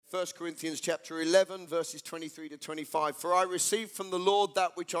1 Corinthians chapter 11, verses 23 to 25. For I received from the Lord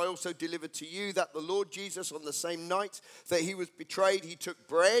that which I also delivered to you, that the Lord Jesus, on the same night that he was betrayed, he took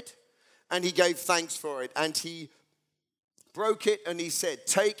bread and he gave thanks for it. And he broke it and he said,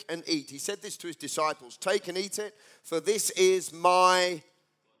 take and eat. He said this to his disciples, take and eat it, for this is my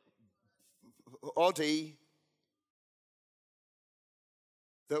body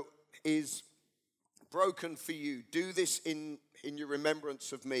that is broken for you. Do this in your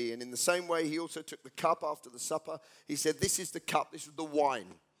remembrance of me. And in the same way, he also took the cup after the supper. He said, this is the cup, this is the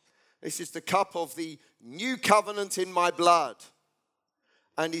wine. This is the cup of the new covenant in my blood.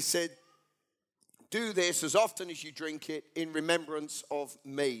 And he said, do this as often as you drink it in remembrance of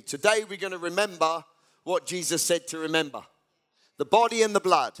me. Today we're going to remember what Jesus said to remember. The body and the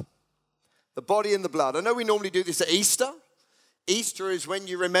blood. The body and the blood. I know we normally do this at Easter. Easter is when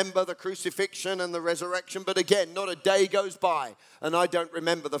you remember the crucifixion and the resurrection. But again, not a day goes by and I don't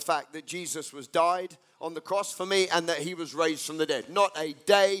remember the fact that Jesus was died on the cross for me and that he was raised from the dead. Not a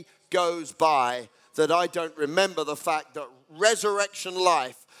day goes by that I don't remember the fact that resurrection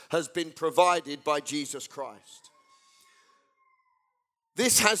life has been provided by Jesus Christ.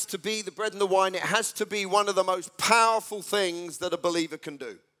 This has to be, the bread and the wine, it has to be one of the most powerful things that a believer can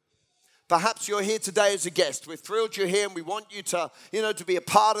do. Perhaps you're here today as a guest. We're thrilled you're here and we want you to, to be a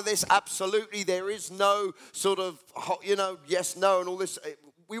part of this. Absolutely. There is no sort of, yes, no, and all this.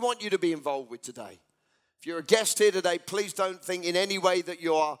 We want you to be involved with today. If you're a guest here today, please don't think in any way that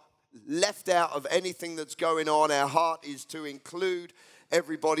you are left out of anything that's going on. Our heart is to include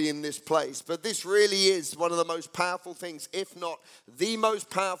everybody in this place. But this really is one of the most powerful things, if not the most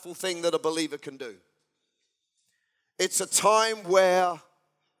powerful thing that a believer can do. It's a time where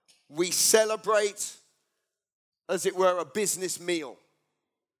we celebrate, as it were, a business meal.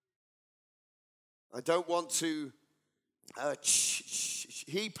 I don't want to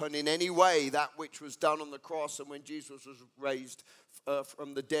cheapen in any way that which was done on the cross and when Jesus was raised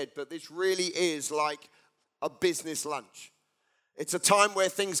from the dead. But this really is like a business lunch. It's a time where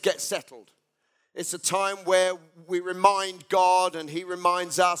things get settled. It's a time where we remind God and he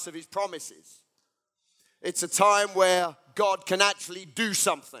reminds us of his promises. It's a time where God can actually do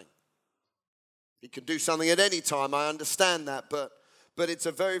something. He can do something at any time, I understand that, but it's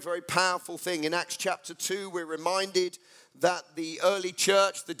a very, very powerful thing. In Acts chapter 2, we're reminded that the early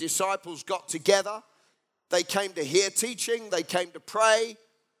church, the disciples got together. They came to hear teaching, they came to pray,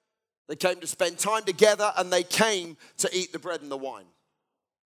 they came to spend time together, and they came to eat the bread and the wine.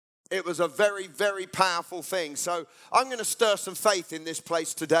 It was a very, very powerful thing. So I'm going to stir some faith in this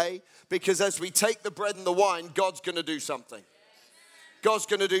place today, because as we take the bread and the wine, God's going to do something. God's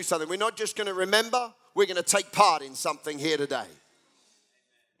going to do something. We're not just going to remember, we're going to take part in something here today.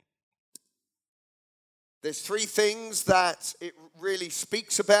 There's three things that it really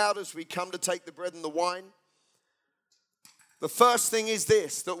speaks about as we come to take the bread and the wine. The first thing is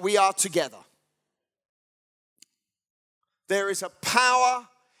this, that we are together. There is a power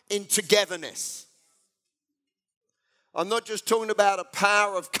in togetherness. I'm not just talking about a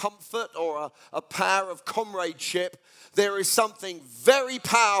power of comfort or a power of comradeship. There is something very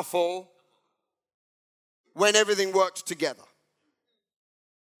powerful when everything works together.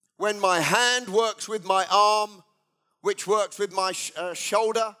 When my hand works with my arm, which works with my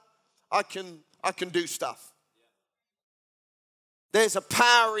shoulder, I can do stuff. There's a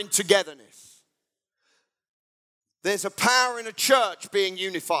power in togetherness. There's a power in a church being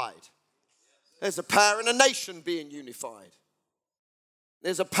unified. There's a power in a nation being unified.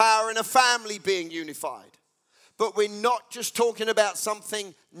 There's a power in a family being unified. But we're not just talking about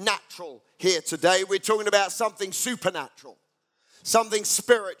something natural here today. We're talking about something supernatural, something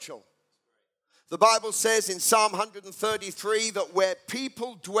spiritual. The Bible says in Psalm 133 that where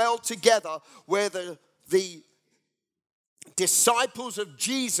people dwell together, where the disciples of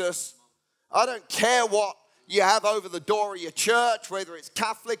Jesus, I don't care what you have over the door of your church, whether it's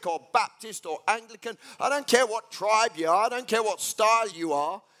Catholic or Baptist or Anglican. I don't care what tribe you are. I don't care what style you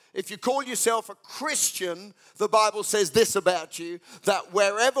are. If you call yourself a Christian, the Bible says this about you, that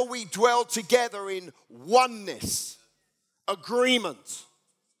wherever we dwell together in oneness, agreement,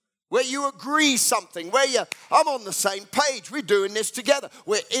 where you agree something, I'm on the same page. We're doing this together.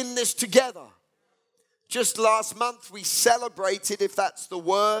 We're in this together. Just last month we celebrated, if that's the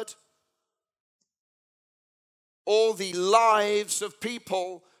word, all the lives of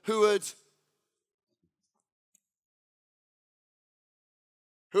people who had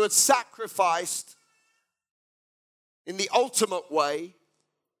sacrificed in the ultimate way.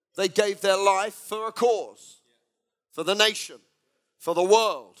 They gave their life for a cause, for the nation, for the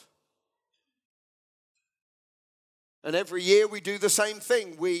world. And every year we do the same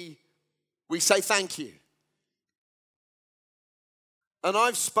thing. We say thank you. And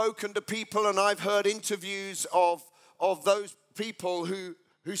I've spoken to people and I've heard interviews of those people who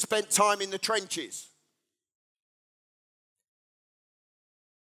spent time in the trenches.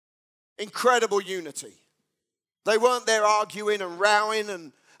 Incredible unity. They weren't there arguing and rowing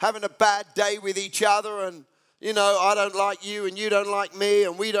and having a bad day with each other and, I don't like you and you don't like me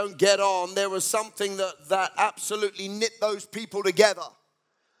and we don't get on. There was something that absolutely knit those people together.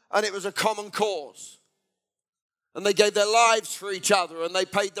 And it was a common cause. And they gave their lives for each other and they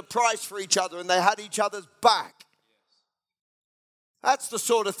paid the price for each other and they had each other's back. That's the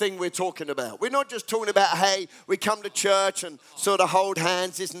sort of thing we're talking about. We're not just talking about, hey, we come to church and sort of hold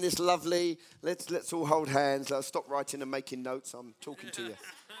hands. Isn't this lovely? Let's all hold hands. I'll stop writing and making notes. I'm talking to you.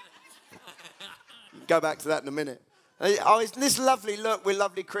 Go back to that in a minute. Oh, isn't this lovely? Look, we're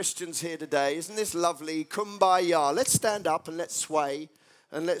lovely Christians here today. Isn't this lovely? Kumbaya. Let's stand up and let's sway.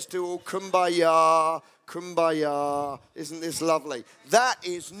 And let's do all kumbaya, kumbaya. Isn't this lovely? That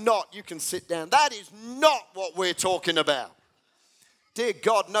is not, you can sit down. That is not what we're talking about. Dear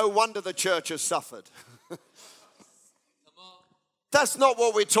God, no wonder the church has suffered. That's not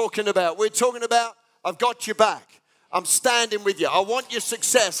what we're talking about. We're talking about, I've got your back. I'm standing with you. I want your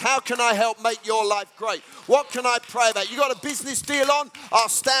success. How can I help make your life great? What can I pray about? You got a business deal on? I'll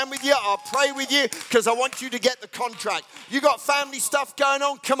stand with you. I'll pray with you because I want you to get the contract. You got family stuff going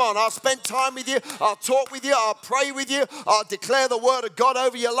on? Come on, I'll spend time with you. I'll talk with you. I'll pray with you. I'll declare the word of God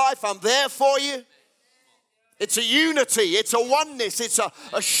over your life. I'm there for you. It's a unity. It's a oneness. It's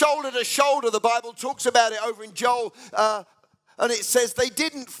a shoulder to shoulder. The Bible talks about it over in Joel. And it says they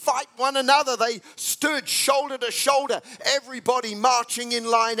didn't fight one another. They stood shoulder to shoulder. Everybody marching in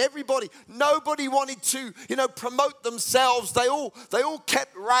line. Nobody wanted to, promote themselves. They all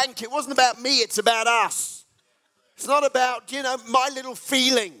kept rank. It wasn't about me. It's about us. It's not about, my little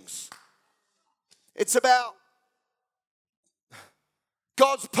feelings. It's about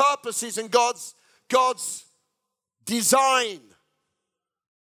God's purposes and God's design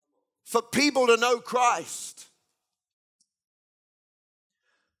for people to know Christ.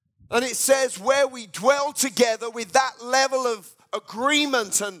 And it says where we dwell together with that level of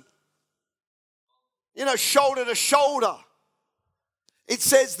agreement and, shoulder to shoulder. It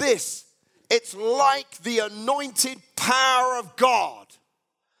says this, it's like the anointed power of God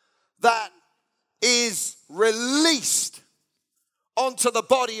that is released onto the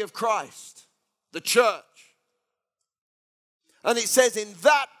body of Christ, the church. And it says in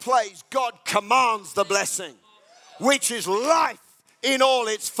that place, God commands the blessing, which is life in all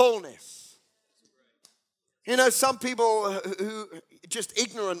its fullness. Some people who just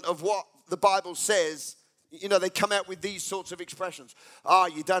ignorant of what the Bible says, they come out with these sorts of expressions.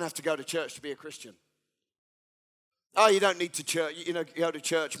 You don't have to go to church to be a Christian. You don't need to go to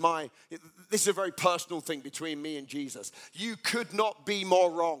church. This is a very personal thing between me and Jesus. You could not be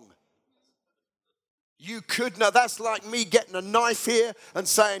more wrong. That's like me getting a knife here and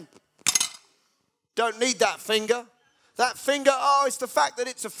saying, don't need that finger. That finger, it's the fact that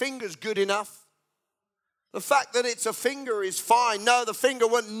it's a finger's good enough. The fact that it's a finger is fine. No, the finger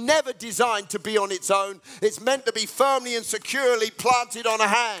was never designed to be on its own. It's meant to be firmly and securely planted on a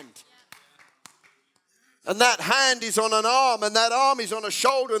hand. And that hand is on an arm, and that arm is on a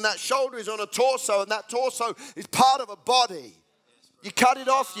shoulder, and that shoulder is on a torso, and that torso is part of a body. You cut it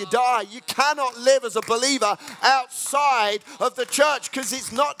off, you die. You cannot live as a believer outside of the church because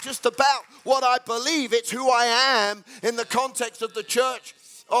it's not just about what I believe. It's who I am in the context of the church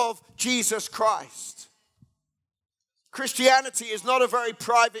of Jesus Christ. Christianity is not a very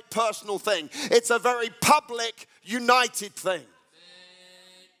private, personal thing. It's a very public, united thing.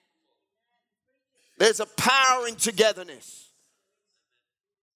 There's a power in togetherness.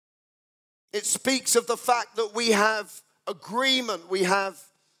 It speaks of the fact that we have agreement, we have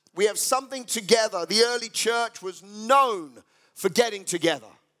something together. The early church was known for getting together.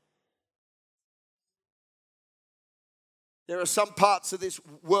 There are some parts of this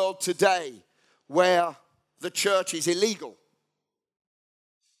world today where the church is illegal.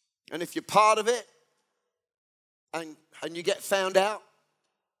 And if you're part of it and you get found out,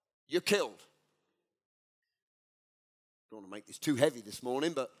 you're killed. I don't want to make this too heavy this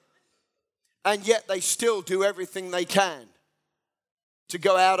morning, and yet they still do everything they can to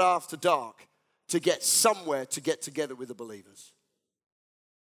go out after dark to get somewhere to get together with the believers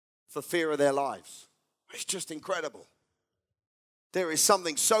for fear of their lives. It's just incredible. There is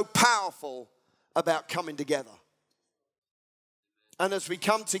something so powerful about coming together. And as we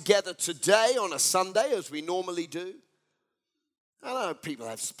come together today on a Sunday, as we normally do, I know people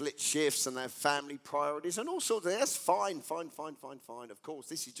have split shifts and they have family priorities and all sorts of things. That's fine. Of course,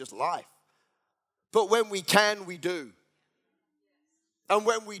 this is just life. But when we can, we do. And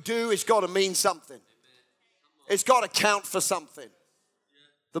when we do, it's got to mean something. It's got to count for something.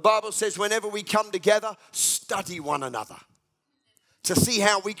 The Bible says whenever we come together, study one another to see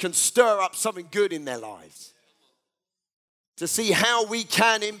how we can stir up something good in their lives. To see how we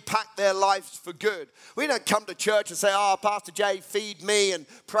can impact their lives for good. We don't come to church and say, oh, Pastor Jay, feed me, and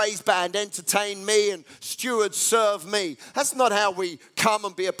praise band, entertain me, and stewards, serve me. That's not how we come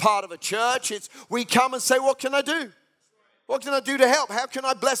and be a part of a church. It's we come and say, what can I do? What can I do to help? How can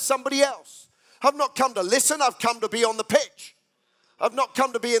I bless somebody else? I've not come to listen. I've come to be on the pitch. I've not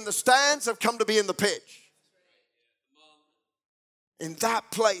come to be in the stands. I've come to be in the pitch. In that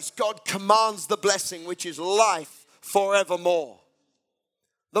place, God commands the blessing, which is life forevermore.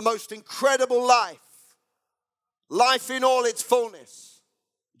 The most incredible life. Life in all its fullness.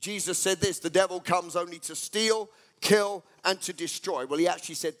 Jesus said this, the devil comes only to steal, kill, and to destroy. Well, he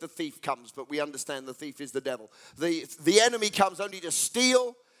actually said the thief comes, but we understand the thief is the devil. The enemy comes only to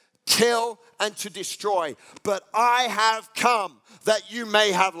steal, kill, and to destroy. But I have come that you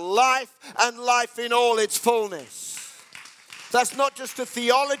may have life, and life in all its fullness. That's not just a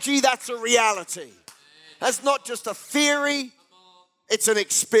theology, that's a reality. That's not just a theory, it's an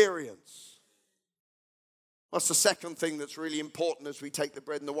experience. What's the second thing that's really important as we take the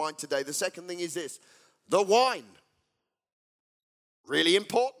bread and the wine today? The second thing is this, the wine. Really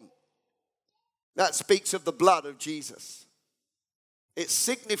important. That speaks of the blood of Jesus. It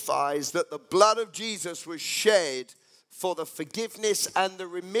signifies that the blood of Jesus was shed for the forgiveness and the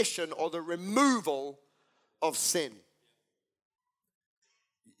remission or the removal of sin.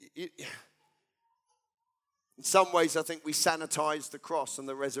 In some ways, I think we sanitize the cross and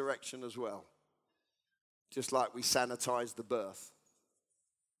the resurrection as well. Just like we sanitize the birth.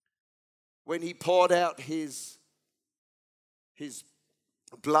 When he poured out his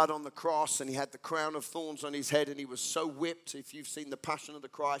blood on the cross and he had the crown of thorns on his head and he was so whipped, if you've seen the Passion of the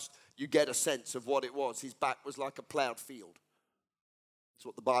Christ, you get a sense of what it was. His back was like a plowed field. That's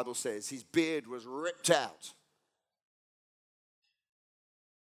what the Bible says. His beard was ripped out.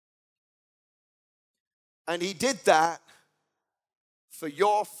 And he did that for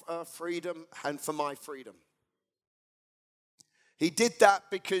your freedom and for my freedom. He did that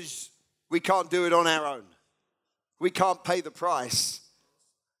because we can't do it on our own. We can't pay the price.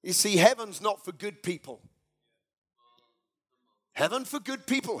 You see, heaven's not for good people. Heaven for good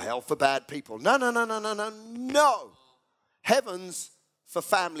people, hell for bad people. No. Heaven's for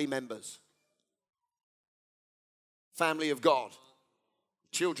family members. Family of God.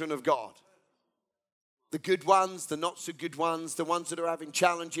 Children of God. The good ones, the not so good ones, the ones that are having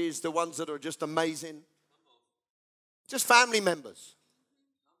challenges, the ones that are just amazing. Just family members.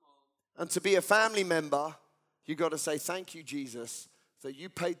 And to be a family member, you've got to say, thank you, Jesus, that you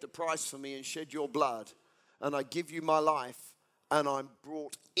paid the price for me and shed your blood. And I give you my life and I'm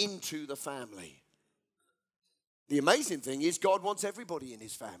brought into the family. The amazing thing is God wants everybody in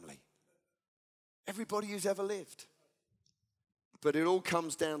his family. Everybody who's ever lived. But it all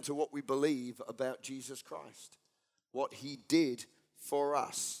comes down to what we believe about Jesus Christ. What he did for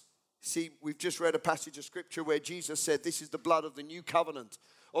us. See, we've just read a passage of scripture where Jesus said, this is the blood of the new covenant.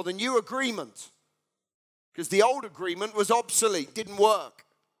 Or the new agreement. Because the old agreement was obsolete, didn't work.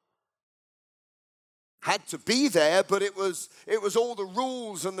 Had to be there, but it was all the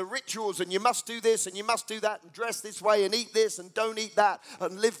rules and the rituals, and you must do this and you must do that, and dress this way and eat this and don't eat that,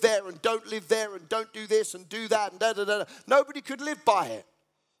 and live there and don't live there, and don't do this and do that, and da-da-da. Nobody could live by it.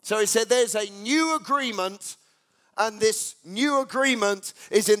 So he said there's a new agreement, and this new agreement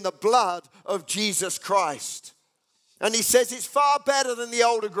is in the blood of Jesus Christ. And he says it's far better than the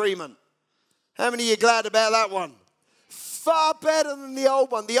old agreement. How many of you are glad about that one? Far better than the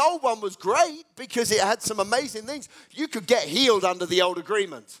old one. The old one was great because it had some amazing things. You could get healed under the old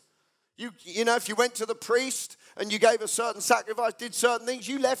agreement. You know, if you went to the priest and you gave a certain sacrifice, did certain things,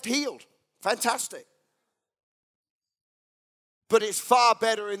 you left healed. Fantastic. But it's far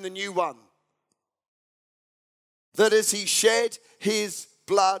better in the new one. That as he shed his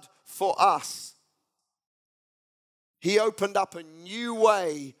blood for us, he opened up a new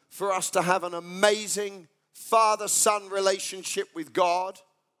way for us to have an amazing father-son relationship with God,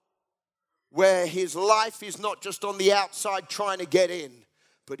 where his life is not just on the outside trying to get in,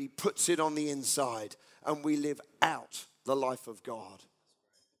 but he puts it on the inside, and we live out the life of God.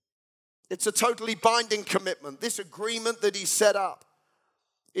 It's a totally binding commitment. This agreement that he set up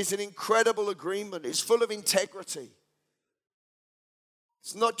is an incredible agreement. It's full of integrity.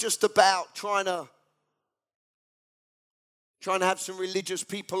 It's not just about trying to trying to have some religious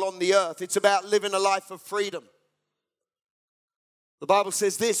people on the earth. It's about living a life of freedom. The Bible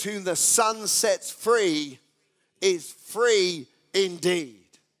says this, whom the Son sets free is free indeed.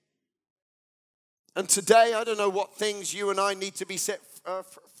 And today, I don't know what things you and I need to be set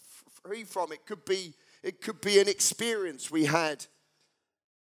free from. It could be an experience we had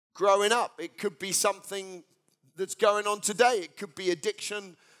growing up. It could be something that's going on today. It could be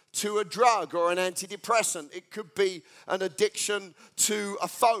addiction to a drug or an antidepressant. It could be an addiction to a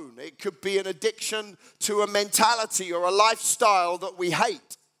phone. It could be an addiction to a mentality or a lifestyle that we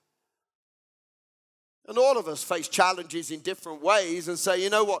hate. And all of us face challenges in different ways and say, you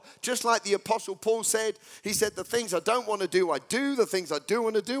know what, just like the Apostle Paul said, he said, the things I don't want to do, I do. The things I do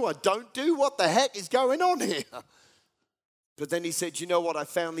want to do, I don't do. What the heck is going on here? But then he said, you know what, I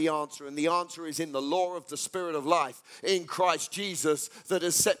found the answer. And the answer is in the law of the Spirit of life in Christ Jesus that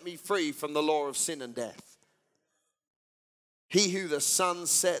has set me free from the law of sin and death. He who the Son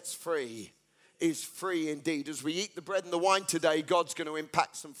sets free is free indeed. As we eat the bread and the wine today, God's going to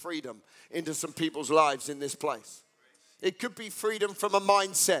impact some freedom into some people's lives in this place. It could be freedom from a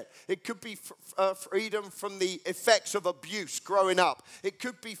mindset. It could be freedom from the effects of abuse growing up. It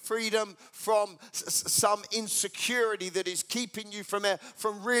could be freedom from some insecurity that is keeping you from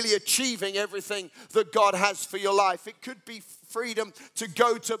really achieving everything that God has for your life. It could be freedom to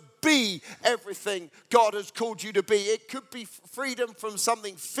go to be everything God has called you to be. It could be freedom from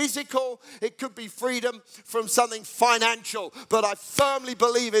something physical. It could be freedom from something financial. But I firmly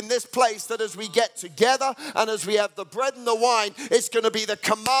believe in this place that as we get together and as we have the bread and the wine, it's going to be the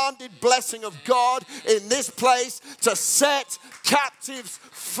commanded blessing of God in this place to set captives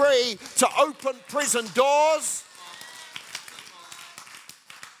free, to open prison doors,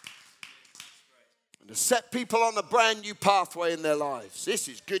 to set people on a brand new pathway in their lives. This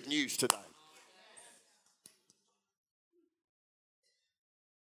is good news today.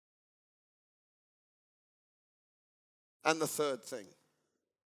 And the third thing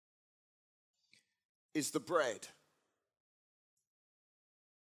is the bread,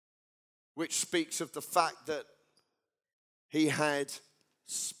 which speaks of the fact that he had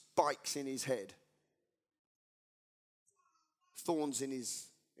spikes in his head, thorns in his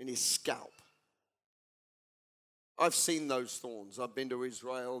scalp. I've seen those thorns. I've been to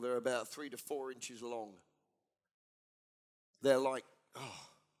Israel. They're about 3 to 4 inches long. They're like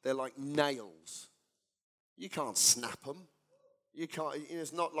nails. You can't snap them. You can't.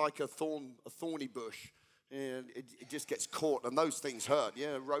 It's not like a thorny bush. And it just gets caught, and those things hurt.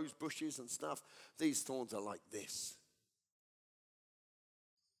 Yeah, rose bushes and stuff. These thorns are like this.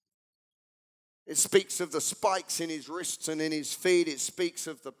 It speaks of the spikes in his wrists and in his feet. It speaks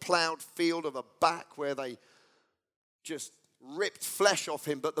of the plowed field of a back where they just ripped flesh off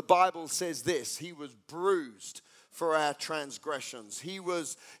him. But the Bible says this: he was bruised for our transgressions. He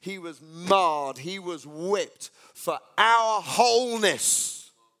was marred. He was whipped for our wholeness.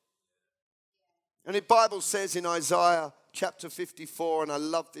 And the Bible says in Isaiah chapter 54, and I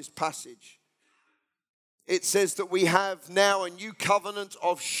love this passage, it says that we have now a new covenant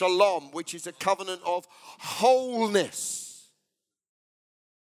of shalom, which is a covenant of wholeness.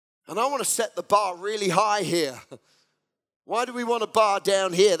 And I want to set the bar really high here. Why do we want a bar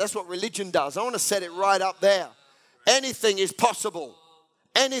down here? That's what religion does. I want to set it right up there. Anything is possible.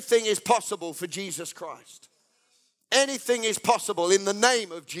 Anything is possible for Jesus Christ. Anything is possible in the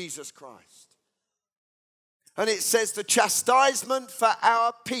name of Jesus Christ. And it says the chastisement for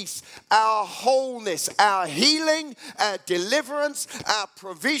our peace, our wholeness, our healing, our deliverance, our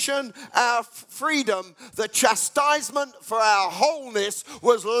provision, our freedom, the chastisement for our wholeness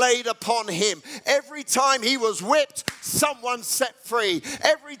was laid upon him. Every time he was whipped, someone set free.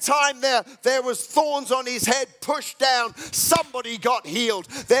 Every time there was thorns on his head pushed down, somebody got healed.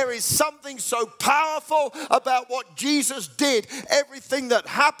 There is something so powerful about what Jesus did. Everything that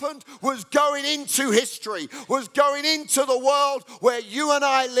happened was going into history, was going into the world where you and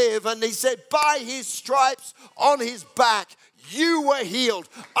I live. And he said, by his stripes on his back, you were healed.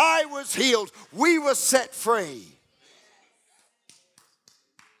 I was healed. We were set free.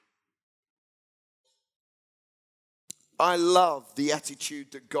 I love the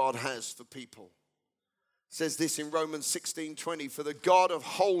attitude that God has for people. It says this in Romans 16:20, for the God of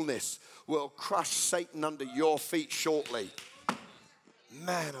wholeness will crush Satan under your feet shortly.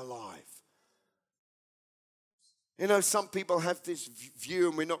 Man alive. You know, some people have this view,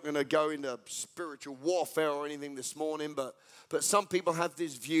 and we're not going to go into spiritual warfare or anything this morning, but some people have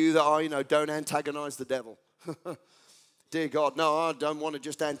this view that, don't antagonize the devil. Dear God, no, I don't want to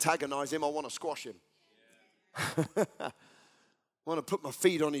just antagonize him. I want to squash him. I want to put my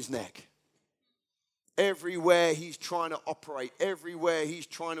feet on his neck. Everywhere he's trying to operate, everywhere he's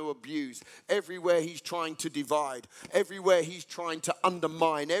trying to abuse, everywhere he's trying to divide, everywhere he's trying to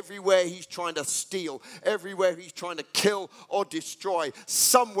undermine, everywhere he's trying to steal, everywhere he's trying to kill or destroy,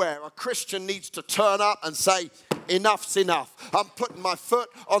 somewhere a Christian needs to turn up and say, enough's enough. I'm putting my foot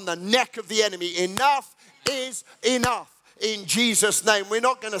on the neck of the enemy. Enough is enough. In Jesus' name, we're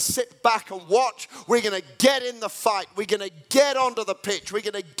not going to sit back and watch. We're going to get in the fight. We're going to get onto the pitch. We're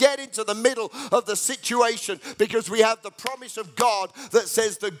going to get into the middle of the situation because we have the promise of God that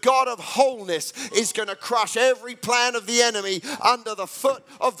says the God of wholeness is going to crush every plan of the enemy under the foot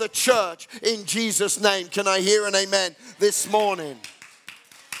of the church in Jesus' name. Can I hear an amen this morning?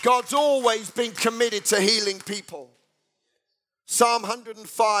 God's always been committed to healing people. Psalm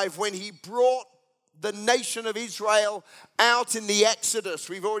 105, when he brought the nation of Israel out in the Exodus.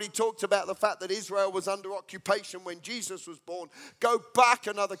 We've already talked about the fact that Israel was under occupation when Jesus was born. Go back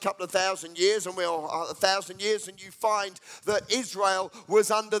another couple of thousand years, and 1,000 years, and you find that Israel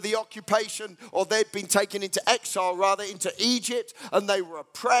was under the occupation, or they'd been taken into exile, rather, into Egypt, and they were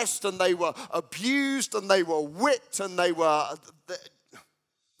oppressed, and they were abused, and they were whipped, and they were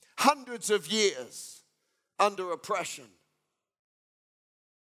hundreds of years under oppression.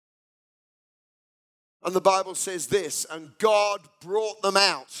 And the Bible says this, and God brought them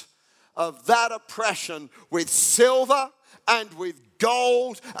out of that oppression with silver and with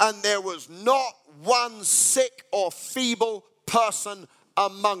gold, and there was not one sick or feeble person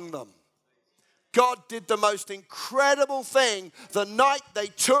among them. God did the most incredible thing the night they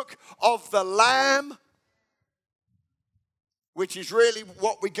took of the lamb, which is really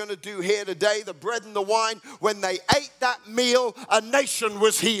what we're going to do here today, the bread and the wine. When they ate that meal, a nation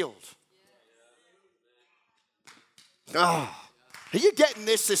was healed. Oh, are you getting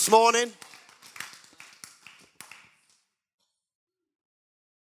this morning?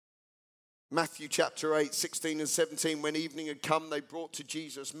 Matthew chapter 8, 16 and 17, when evening had come, they brought to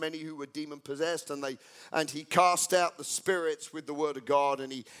Jesus many who were demon-possessed, and he cast out the spirits with the word of God,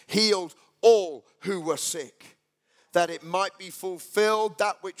 and he healed all who were sick, that it might be fulfilled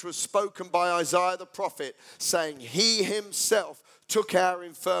that which was spoken by Isaiah the prophet, saying, he himself took our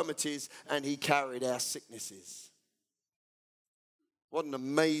infirmities and he carried our sicknesses. What an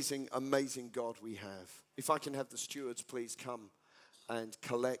amazing, amazing God we have. If I can have the stewards please come and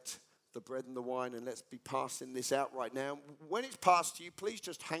collect the bread and the wine, and let's be passing this out right now. When it's passed to you, please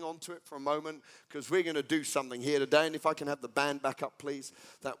just hang on to it for a moment, because we're going to do something here today. And if I can have the band back up, please,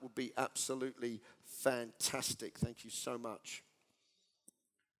 that would be absolutely fantastic. Thank you so much.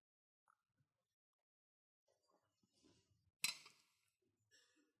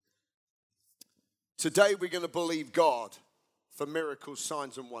 Today we're going to believe God for miracles,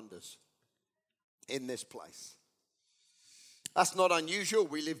 signs, and wonders in this place. That's not unusual.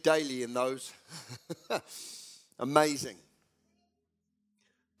 We live daily in those. Amazing.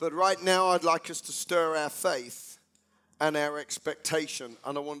 But right now, I'd like us to stir our faith and our expectation.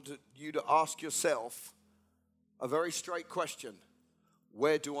 And I want you to ask yourself a very straight question.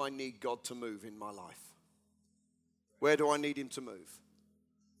 Where do I need God to move in my life? Where do I need him to move?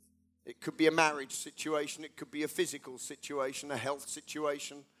 It could be a marriage situation. It could be a physical situation, a health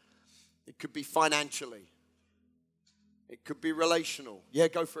situation. It could be financially. It could be relational. Yeah,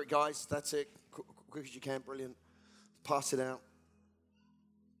 go for it, guys. That's it. Quick as you can. Brilliant. Pass it out.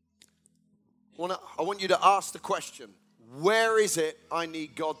 I want you to ask the question, where is it I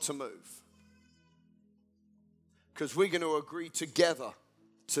need God to move? Because we're going to agree together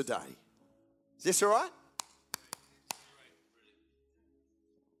today. Is this all right?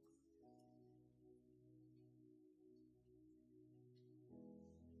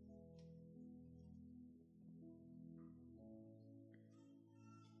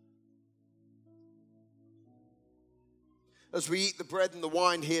 As we eat the bread and the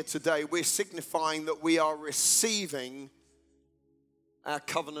wine here today, we're signifying that we are receiving our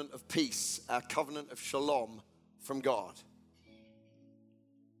covenant of peace, our covenant of shalom from God.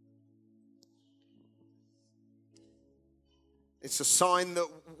 It's a sign that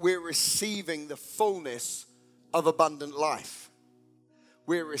we're receiving the fullness of abundant life.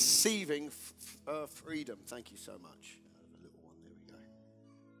 We're receiving freedom. Thank you so much. A little one, there we go.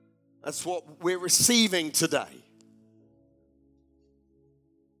 That's what we're receiving today.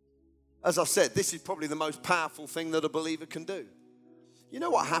 As I said, this is probably the most powerful thing that a believer can do. You know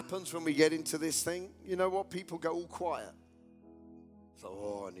what happens when we get into this thing? You know what? People go all quiet.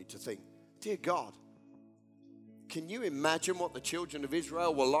 So, I need to think. Dear God, can you imagine what the children of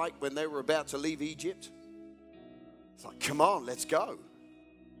Israel were like when they were about to leave Egypt? It's like, come on, let's go.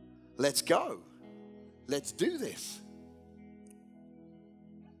 Let's go. Let's do this.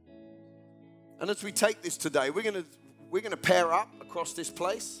 And as we take this today, we're going to pair up across this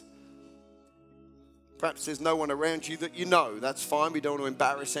place. Perhaps there's no one around you that you know. That's fine. We don't want to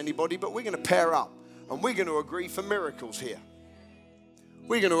embarrass anybody, but we're going to pair up and we're going to agree for miracles here.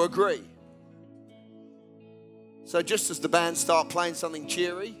 We're going to agree. So just as the band start playing something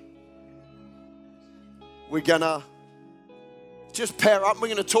cheery, we're going to just pair up and we're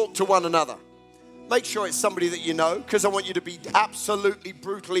going to talk to one another. Make sure it's somebody that you know, because I want you to be absolutely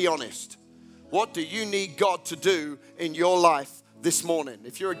brutally honest. What do you need God to do in your life this morning?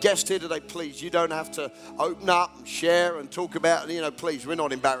 If you're a guest here today, please, you don't have to open up and share and talk about, please, we're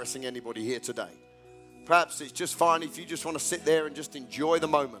not embarrassing anybody here today. Perhaps it's just fine if you just want to sit there and just enjoy the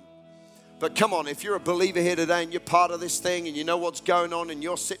moment. But come on, if you're a believer here today and you're part of this thing and you know what's going on and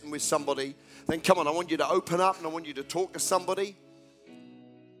you're sitting with somebody, then come on, I want you to open up and I want you to talk to somebody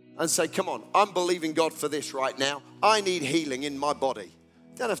and say, come on, I'm believing God for this right now. I need healing in my body.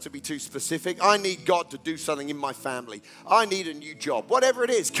 Don't have to be too specific. I need God to do something in my family. I need a new job. Whatever it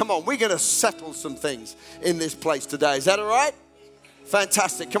is, come on, we're going to settle some things in this place today. Is that all right?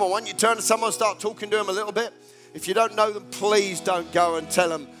 Fantastic. Come on, why don't you turn to someone and start talking to them a little bit? If you don't know them, please don't go and tell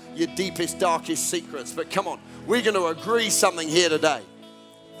them your deepest, darkest secrets. But come on, we're going to agree something here today.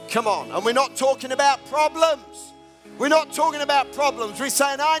 Come on. And we're not talking about problems. We're not talking about problems. We're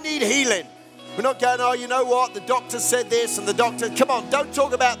saying, I need healing. We're not going, oh, you know what? The doctor said this and the doctor... Come on, don't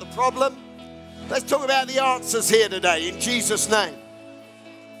talk about the problem. Let's talk about the answers here today in Jesus' name.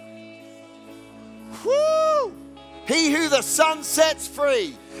 Woo! He who the Son sets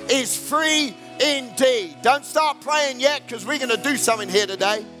free is free indeed. Don't start praying yet, because we're going to do something here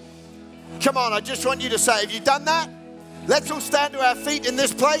today. Come on, I just want you to say, have you done that? Let's all stand to our feet in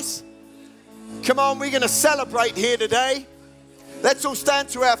this place. Come on, we're going to celebrate here today. Let's all stand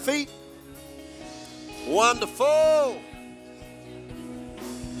to our feet. Wonderful.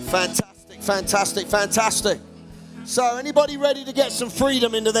 Fantastic, fantastic, fantastic. So anybody ready to get some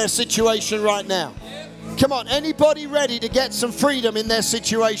freedom into their situation right now? Come on, anybody ready to get some freedom in their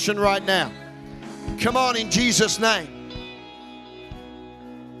situation right now? Come on, in Jesus' name.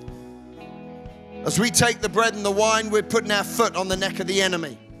 As we take the bread and the wine, we're putting our foot on the neck of the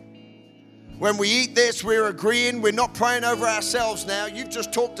enemy. When we eat this, we're agreeing. We're not praying over ourselves now. You've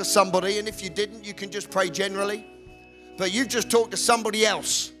just talked to somebody, and if you didn't, you can just pray generally. But you've just talked to somebody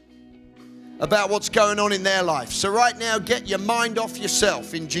else about what's going on in their life. So right now, get your mind off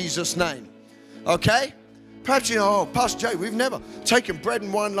yourself in Jesus' name. Okay? Perhaps you know, oh, Pastor Jay, we've never taken bread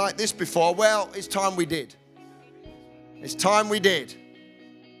and wine like this before. Well, it's time we did. It's time we did.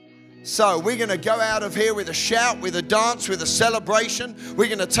 So we're going to go out of here with a shout, with a dance, with a celebration. We're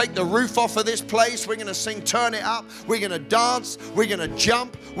going to take the roof off of this place. We're going to sing Turn It Up. We're going to dance. We're going to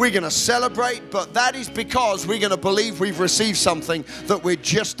jump. We're going to celebrate. But that is because we're going to believe we've received something that we're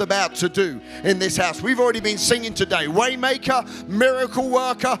just about to do in this house. We've already been singing today. Waymaker, miracle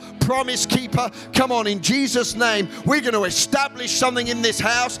worker, promise keeper. Come on, in Jesus' name, we're going to establish something in this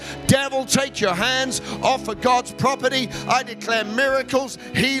house. Devil, take your hands off of God's property. I declare miracles,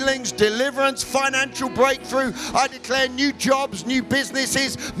 healings, deliverance, financial breakthrough. I declare new jobs, new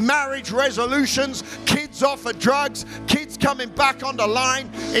businesses, marriage resolutions, kids off of drugs, kids coming back on the line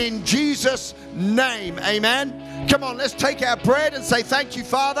in Jesus' name. Amen. Come on, let's take our bread and say thank you,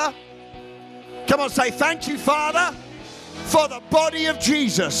 Father. Come on, say thank you, Father, for the body of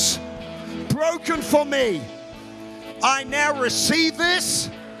Jesus broken for me. I now receive this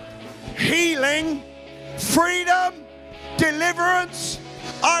healing, freedom, deliverance.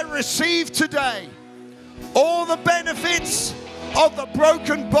 I receive today all the benefits of the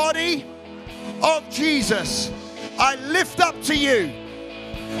broken body of Jesus. I lift up to you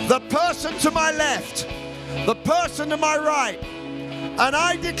the person to my left, the person to my right, and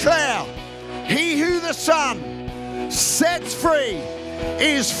I declare, he who the Son sets free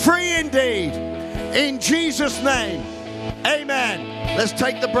is free indeed. In Jesus' name, amen. Let's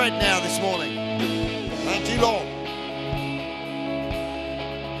take the bread now this morning. Thank you, Lord.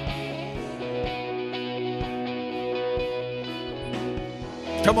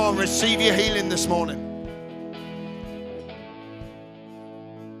 Come on, receive your healing this morning.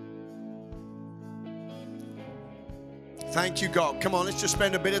 Thank you, God. Come on, let's just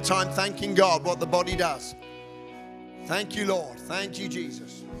spend a bit of time thanking God what the body does. Thank you, Lord. Thank you,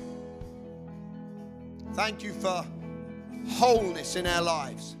 Jesus. Thank you for wholeness in our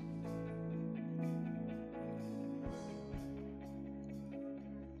lives.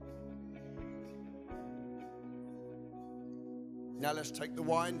 Now let's take the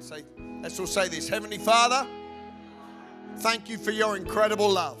wine. Let's all say this. Heavenly Father, thank you for your incredible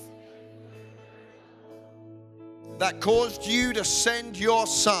love that caused you to send your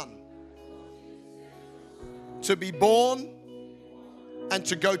Son to be born and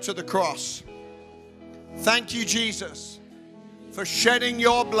to go to the cross. Thank you, Jesus, for shedding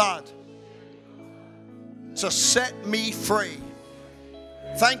your blood to set me free.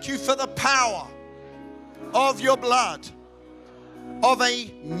 Thank you for the power of your blood, of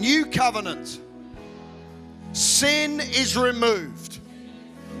a new covenant. Sin is removed.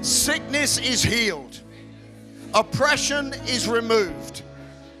 Sickness is healed. Oppression is removed.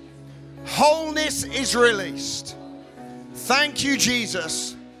 Wholeness is released. Thank you,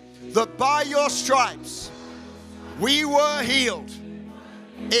 Jesus, that by your stripes we were healed.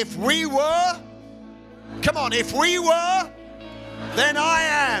 If we were, if we were, then I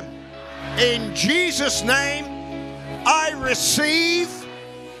am. In Jesus' name, I receive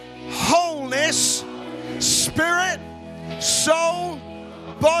wholeness, spirit, soul,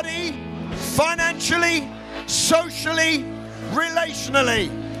 body, financially, socially, relationally.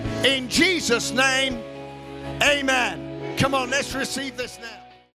 In Jesus' name, amen. Come on, let's receive this now.